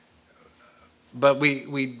but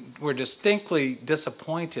we were distinctly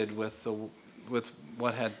disappointed with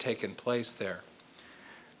what had taken place there.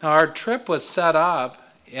 Now, our trip was set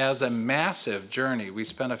up as a massive journey. We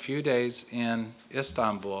spent a few days in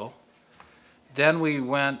Istanbul. Then we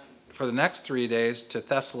went for the next 3 days to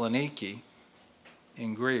Thessaloniki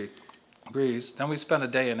in Greece. Then we spent a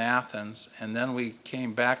day in Athens, and then we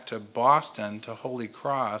came back to Boston to Holy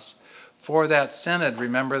Cross for that synod.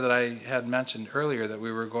 Remember that I had mentioned earlier that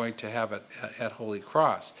we were going to have it at Holy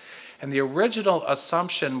Cross. And the original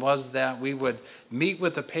assumption was that we would meet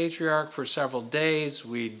with the Patriarch for several days,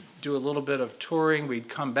 we'd do a little bit of touring, we'd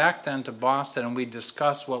come back then to Boston, and we'd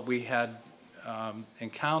discuss what we had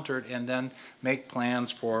encountered and then make plans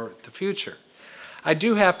for the future. I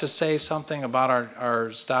do have to say something about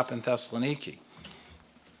our stop in Thessaloniki.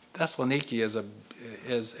 Thessaloniki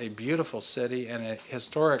is a beautiful city and a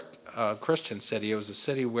historic Christian city. It was a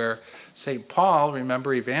city where St. Paul,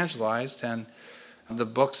 remember, evangelized, and the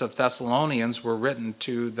books of Thessalonians were written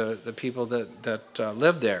to the people that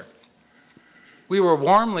lived there. We were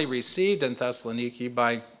warmly received in Thessaloniki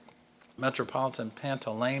by Metropolitan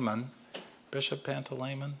Pantaleimon, Bishop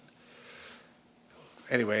Pantaleimon.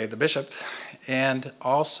 Anyway, the bishop. And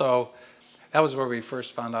also, that was where we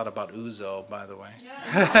first found out about ouzo, by the way.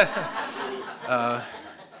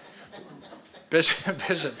 Bishop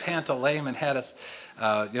Pantaleimon had us,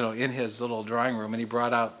 in his little drawing room, and he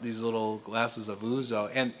brought out these little glasses of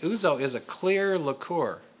ouzo. And ouzo is a clear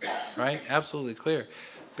liqueur, right? Absolutely clear.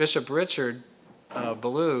 Bishop Richard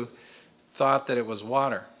Ballou thought that it was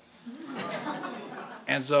water.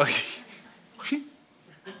 And so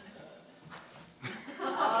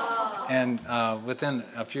and within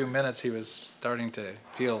a few minutes, he was starting to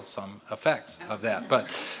feel some effects of that. But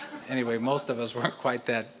anyway, most of us weren't quite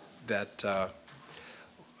that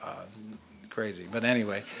crazy. But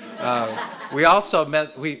anyway, we also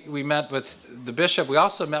met. We met with the bishop. We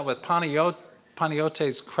also met with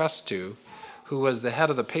Panagiotis Crestou, who was the head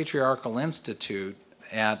of the Patriarchal Institute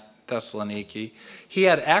at Thessaloniki. He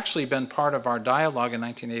had actually been part of our dialogue in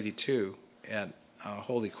 1982 at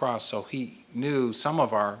Holy Cross, so he knew some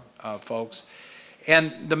of our folks.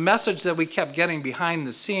 And the message that we kept getting behind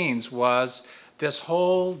the scenes was this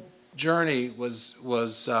whole journey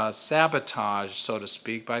was sabotaged, so to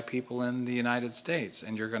speak, by people in the United States.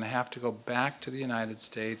 And you're going to have to go back to the United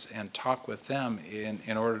States and talk with them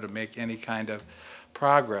in order to make any kind of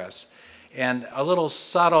progress. And a little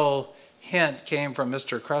subtle hint came from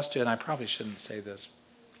Mr. Crestou, and I probably shouldn't say this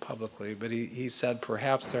publicly, but he said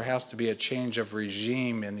perhaps there has to be a change of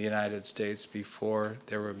regime in the United States before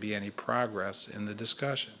there would be any progress in the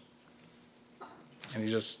discussion. And he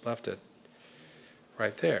just left it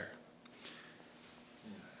right there.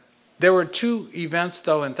 There were two events,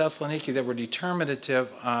 though, in Thessaloniki that were determinative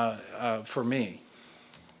for me.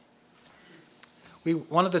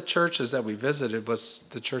 One of the churches that we visited was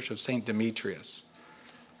the Church of St. Demetrius.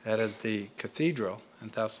 That is the cathedral in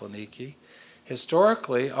Thessaloniki.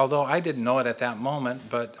 Historically, although I didn't know it at that moment,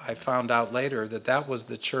 but I found out later that that was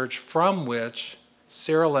the church from which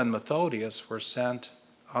Cyril and Methodius were sent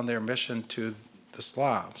on their mission to the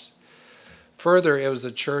Slavs. Further, it was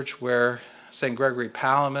a church where St. Gregory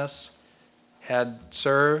Palamas had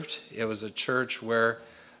served. It was a church where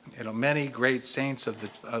many great saints of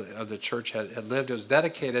the church had lived. It was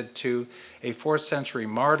dedicated to a 4th century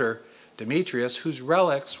martyr, Demetrius, whose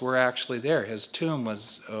relics were actually there. His tomb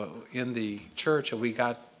was in the church, and we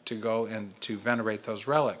got to go and to venerate those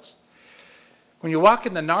relics. When you walk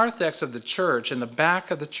in the narthex of the church, in the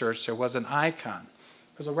back of the church, there was an icon.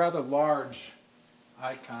 It was a rather large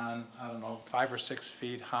icon, 5 or 6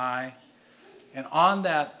 feet high. And on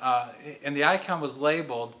that, and the icon was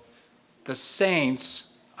labeled, "The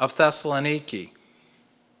Saints of Thessaloniki."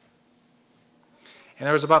 And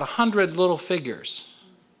there was about 100 little figures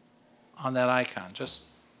on that icon, just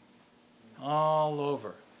all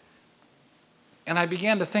over. And I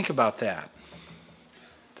began to think about that.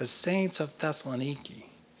 The Saints of Thessaloniki.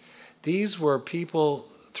 These were people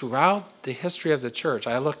throughout the history of the church.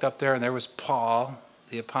 I looked up there, and there was Paul,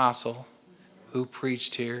 the apostle, who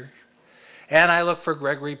preached here. And I looked for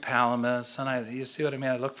Gregory Palamas, and you see what I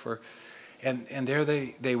mean? I looked for, and there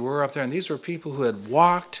they were up there. And these were people who had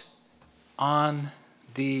walked on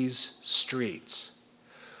these streets,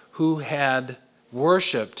 who had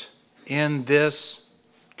worshiped in this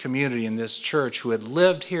community, in this church, who had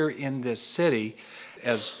lived here in this city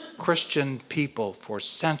as Christian people for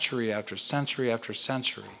century after century after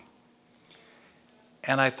century.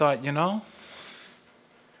 And I thought,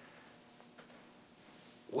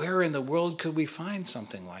 where in the world could we find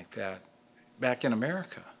something like that back in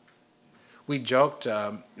America? we joked,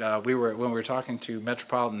 when we were talking to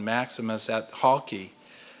Metropolitan Maximus at Halki,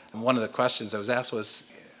 and one of the questions that was asked was,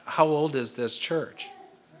 how old is this church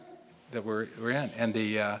that we're in? And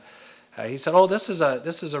he said, oh, this is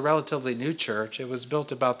a relatively new church. It was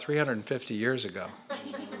built about 350 years ago.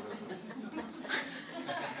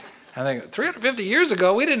 I think 350 years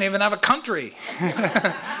ago, we didn't even have a country,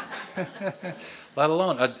 let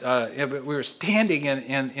alone. We were standing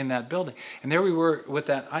in that building, and there we were with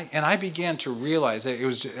that. And I began to realize that it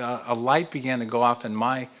was a light began to go off in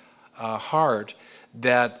my heart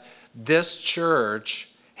that this church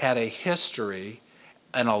had a history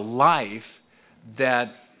and a life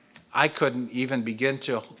that I couldn't even begin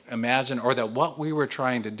to imagine, or that what we were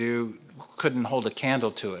trying to do couldn't hold a candle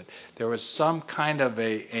to it. There was some kind of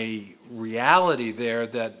a reality there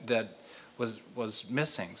that was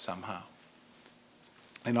missing somehow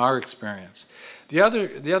in our experience. The other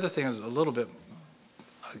thing is a little bit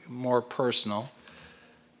more personal.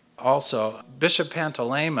 Also, Bishop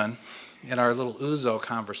Pantaleimon, in our little ouzo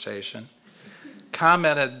conversation,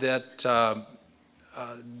 commented that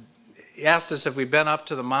he asked us if we'd been up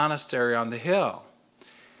to the monastery on the hill.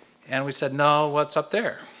 And we said, no, what's up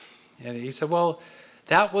there? And he said, well,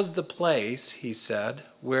 that was the place, he said,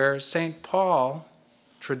 where St. Paul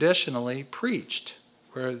traditionally preached,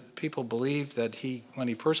 where people believed that when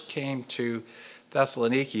he first came to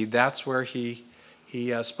Thessaloniki, that's where he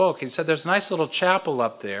spoke. He said, there's a nice little chapel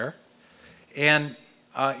up there, and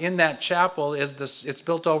in that chapel it's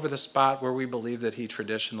built over the spot where we believe that he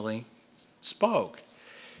traditionally spoke.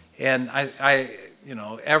 And I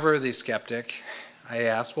ever the skeptic, I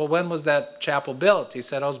asked, well, when was that chapel built? He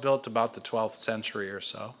said, it was built about the 12th century or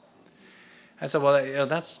so. I said, well,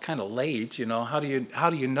 that's kind of late, How do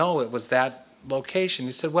you know it was that location?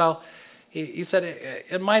 He said, well, he said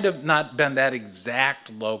it might have not been that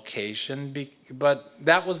exact location, but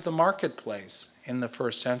that was the marketplace in the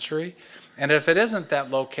first century. And if it isn't that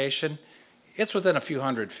location, it's within a few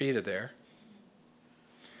hundred feet of there.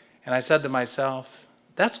 And I said to myself,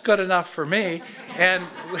 that's good enough for me.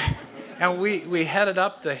 And we headed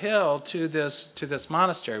up the hill to this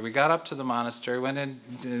monastery. We got up to the monastery, went in,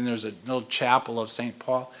 and there's a little chapel of St.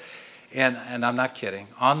 Paul. And I'm not kidding.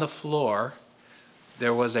 On the floor,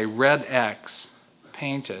 there was a red X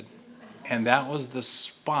painted, and that was the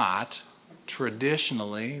spot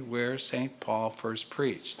traditionally where St. Paul first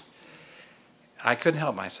preached. I couldn't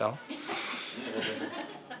help myself.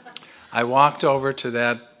 I walked over to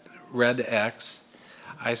that red X.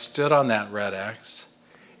 I stood on that red X.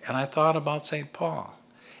 And I thought about St. Paul,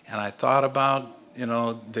 and I thought about,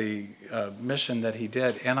 the mission that he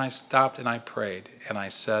did, and I stopped and I prayed, and I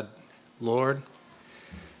said, Lord,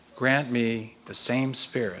 grant me the same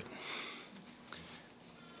spirit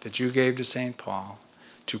that you gave to St. Paul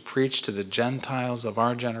to preach to the Gentiles of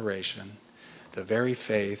our generation the very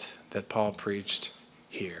faith that Paul preached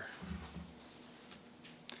here.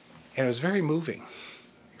 And it was a very moving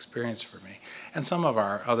experience for me. And some of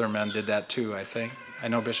our other men did that too, I think. I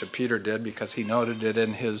know Bishop Peter did, because he noted it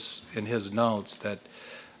in his notes that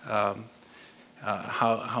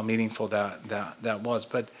how meaningful that was.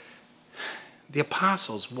 But the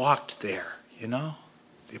apostles walked there, The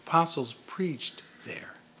apostles preached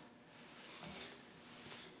there.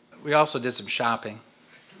 We also did some shopping.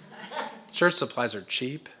 Church supplies are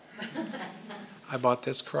cheap. I bought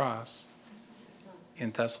this cross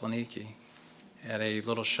in Thessaloniki at a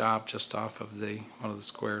little shop just off of one of the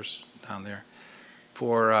squares down there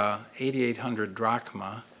for 8,800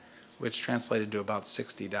 drachma, which translated to about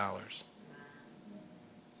 $60.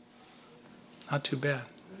 Not too bad.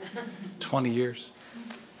 20 years.